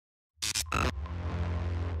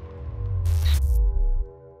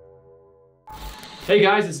Hey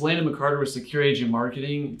guys, it's Landon McCarter with Secure Agent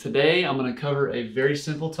Marketing. Today I'm going to cover a very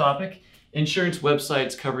simple topic, insurance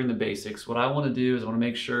websites covering the basics. What I want to do is I want to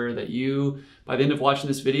make sure that you, by the end of watching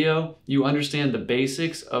this video, you understand the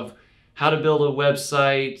basics of how to build a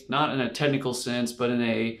website, not in a technical sense, but in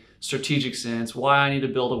a strategic sense, why I need to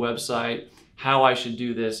build a website, how I should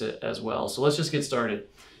do this as well. So let's just get started.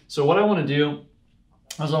 So what I want to do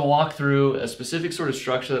I was going to walk through a specific sort of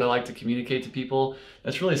structure that I like to communicate to people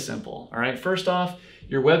that's really simple. All right, first off,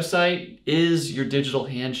 your website is your digital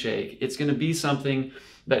handshake. It's going to be something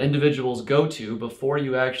that individuals go to before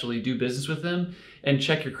you actually do business with them and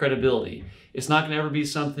check your credibility. It's not going to ever be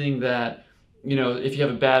something that, you know, if you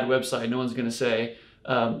have a bad website, no one's going to say,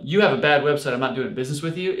 you have a bad website, I'm not doing business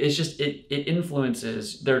with you. It's just, it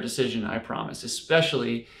influences their decision, I promise,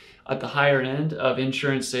 especially at the higher end of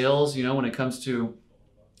insurance sales, you know, when it comes to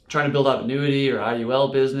trying to build out annuity or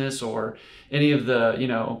IUL business or any of the,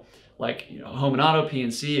 home and auto,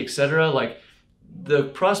 P&C, etc. Like the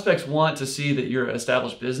prospects want to see that you're an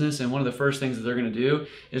established business, and one of the first things that they're going to do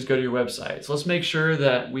is go to your website. So let's make sure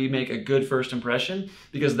that we make a good first impression,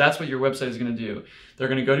 because that's what your website is going to do. They're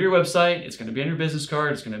going to go to your website, it's going to be on your business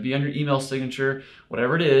card, it's going to be on your email signature,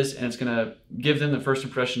 whatever it is, and it's going to give them the first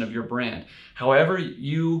impression of your brand. However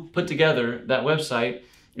you put together that website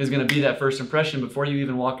is going to be that first impression before you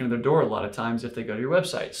even walk into their door a lot of times if they go to your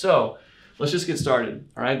website. So let's just get started.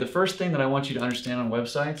 All right, the first thing that I want you to understand on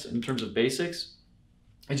websites in terms of basics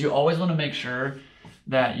is you always want to make sure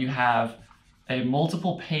that you have a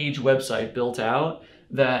multiple page website built out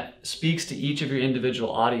that speaks to each of your individual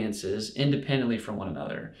audiences independently from one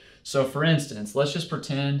another. So for instance, let's just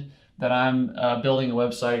pretend that I'm building a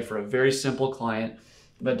website for a very simple client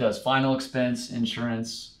that does final expense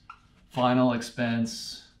insurance, final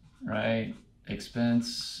expense, right,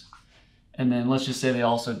 expense, and then let's just say they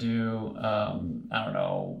also do,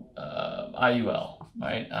 IUL,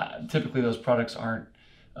 right? Typically those products aren't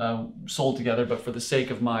sold together, but for the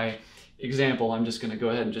sake of my example, I'm just gonna go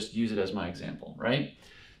ahead and just use it as my example, right?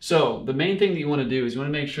 So the main thing that you wanna do is you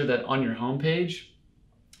wanna make sure that on your homepage,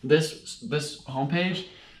 this homepage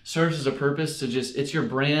serves as a purpose to it's your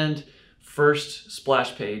brand first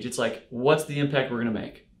splash page. It's like, what's the impact we're gonna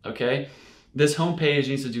make, okay? This homepage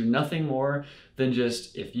needs to do nothing more than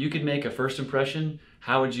just, if you could make a first impression,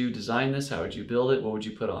 how would you design this? How would you build it? What would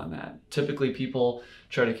you put on that? Typically people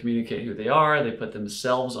try to communicate who they are. They put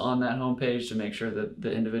themselves on that homepage to make sure that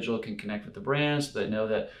the individual can connect with the brand, so they know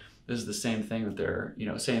that this is the same thing that they're,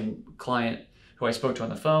 same client who I spoke to on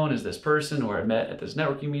the phone is this person, or I met at this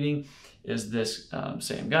networking meeting is this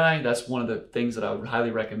same guy. That's one of the things that I would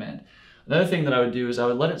highly recommend. Another thing that I would do is I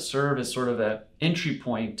would let it serve as sort of an entry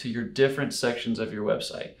point to your different sections of your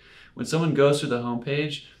website. When someone goes through the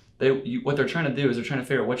homepage, what they're trying to do is they're trying to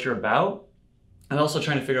figure out what you're about and also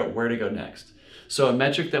trying to figure out where to go next. So a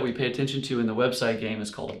metric that we pay attention to in the website game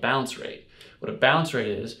is called a bounce rate. What a bounce rate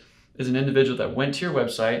is an individual that went to your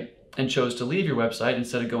website and chose to leave your website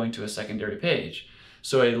instead of going to a secondary page.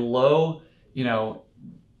 So a low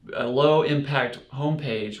impact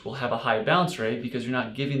homepage will have a high bounce rate because you're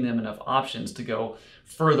not giving them enough options to go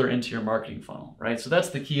further into your marketing funnel, right? So that's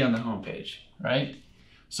the key on the homepage, right?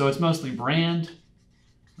 So it's mostly brand,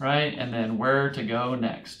 right? And then where to go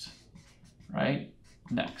next, right?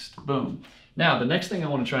 Next, boom. Now, the next thing I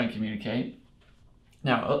want to try and communicate,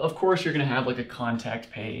 now, of course, you're going to have like a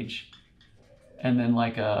contact page and then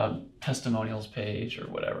like a testimonials page or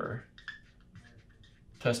whatever.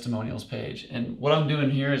 Testimonials page. And what I'm doing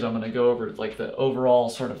here is I'm going to go over like the overall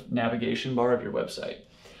sort of navigation bar of your website.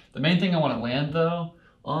 The main thing I want to land though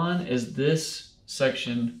on is this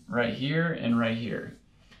section right here and right here.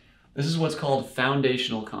 This is what's called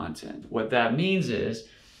foundational content. What that means is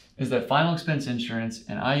that final expense insurance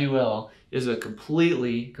and IUL is a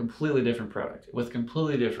completely different product with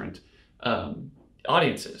completely different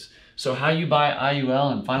audiences. So how you buy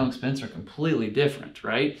IUL and final expense are completely different,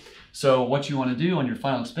 right? So what you want to do on your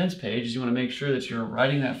final expense page is you want to make sure that you're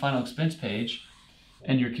writing that final expense page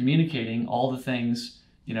and you're communicating all the things,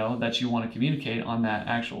 that you want to communicate on that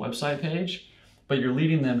actual website page, but you're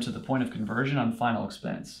leading them to the point of conversion on final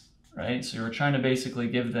expense, right? So you're trying to basically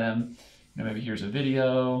give them, maybe here's a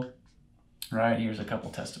video, right? Here's a couple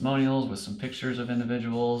testimonials with some pictures of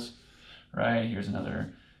individuals, right? Here's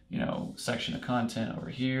another, section of content over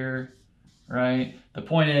here, right? The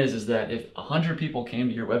point is that if 100 people came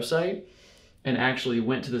to your website and actually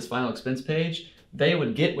went to this final expense page, they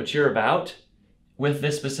would get what you're about with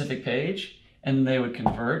this specific page, and they would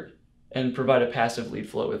convert and provide a passive lead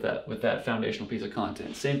flow with that foundational piece of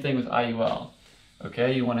content. Same thing with IUL.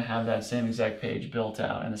 Okay, you want to have that same exact page built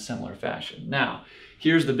out in a similar fashion. Now,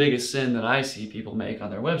 here's the biggest sin that I see people make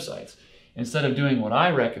on their websites, instead of doing what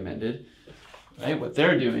I recommended, right, what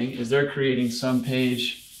they're doing is they're creating some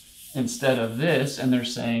page instead of this, and they're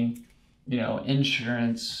saying, you know,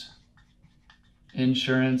 insurance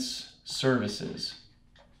services.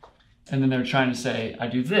 And then they're trying to say, I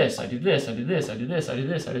do this, I do this, I do this, I do this, I do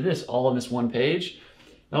this, I do this, all on this one page.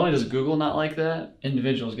 Not only does Google not like that,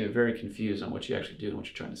 individuals get very confused on what you actually do and what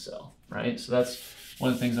you're trying to sell, right? So that's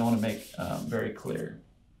one of the things I want to make very clear,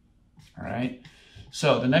 all right?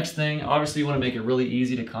 So the next thing, obviously you want to make it really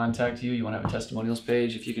easy to contact you. You want to have a testimonials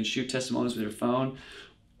page. If you can shoot testimonials with your phone,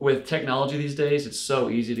 with technology these days, it's so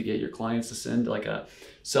easy to get your clients to send like a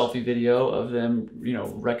selfie video of them, you know,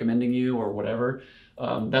 recommending you or whatever.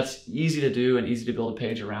 That's easy to do and easy to build a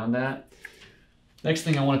page around that. Next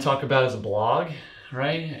thing I want to talk about is a blog,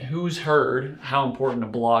 right? Who's heard how important a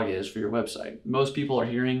blog is for your website? Most people are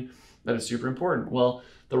hearing that it's super important. Well,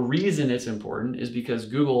 the reason it's important is because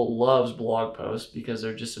Google loves blog posts because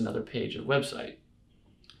they're just another page of website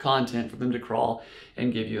content for them to crawl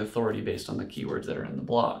and give you authority based on the keywords that are in the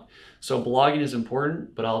blog. So blogging is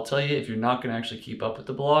important, but I'll tell you, if you're not going to actually keep up with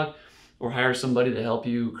the blog or hire somebody to help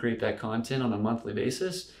you create that content on a monthly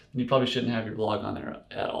basis, then you probably shouldn't have your blog on there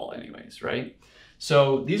at all anyways, right?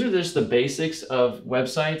 So these are just the basics of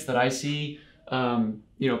websites that I see.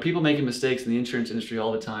 You know, people making mistakes in the insurance industry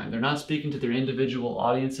all the time. They're not speaking to their individual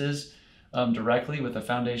audiences directly with a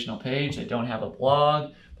foundational page. They don't have a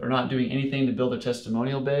blog. They're not doing anything to build a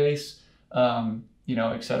testimonial base, you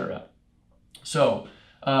know, etc. So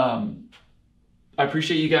I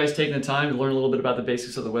appreciate you guys taking the time to learn a little bit about the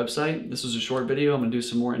basics of the website. This was a short video. I'm going to do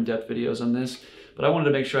some more in-depth videos on this, but I wanted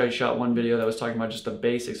to make sure I shot one video that was talking about just the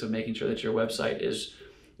basics of making sure that your website is,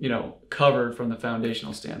 you know, covered from the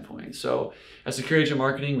foundational standpoint. So at Secure Agent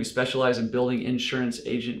Marketing, we specialize in building insurance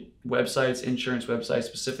websites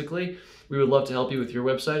specifically. We would love to help you with your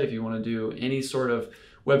website. If you want to do any sort of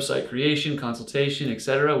website creation, consultation,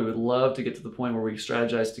 etc., we would love to get to the point where we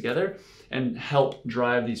strategize together and help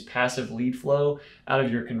drive these passive lead flow out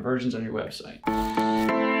of your conversions on your website.